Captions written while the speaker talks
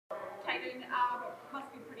Cadeyrn,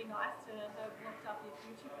 must be pretty nice to have locked up your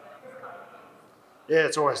future for the next couple of years. Yeah,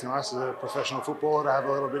 it's always nice as a professional footballer to have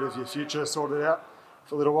a little bit of your future sorted out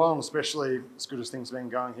for a little while, and especially as good as things have been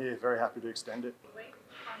going here, very happy to extend it.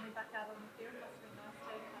 Finally back out on the field, must be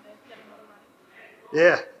nice to kind of get another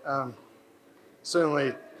run. Yeah,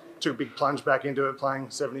 certainly took a big plunge back into it, playing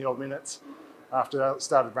 70 odd minutes after I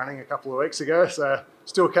started running a couple of weeks ago, so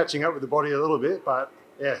still catching up with the body a little bit, but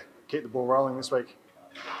yeah, keep the ball rolling this week.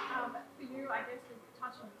 For you, I guess we've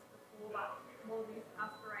touched on this before, but Wallabies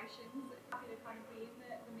aspirations, happy to kind of be in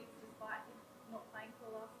the mix despite not playing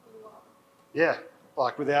for the last little while. Yeah,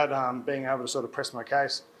 like without being able to sort of press my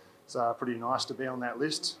case, it's pretty nice to be on that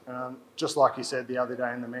list. Just like you said the other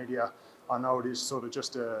day in the media, I know it is sort of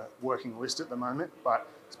just a working list at the moment, but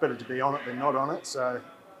it's better to be on it than not on it. So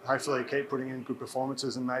hopefully keep putting in good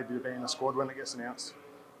performances and maybe to be in the squad when it gets announced.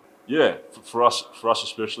 Yeah, for us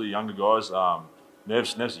especially younger guys,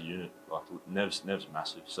 Nev's a unit. Like Nev's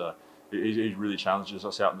massive. So he really challenges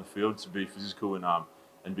us out in the field to be physical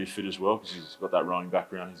and be fit as well, because he's got that rowing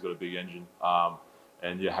background. He's got a big engine,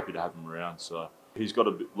 and yeah, happy to have him around. So he's got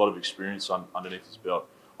a lot of experience underneath his belt.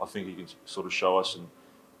 I think he can sort of show us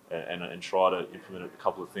and try to implement a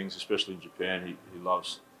couple of things, especially in Japan. He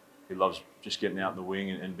loves just getting out in the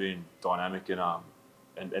wing and being dynamic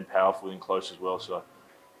and powerful in close as well. So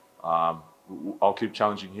I'll keep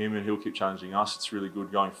challenging him and he'll keep challenging us. It's really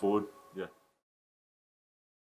good going forward.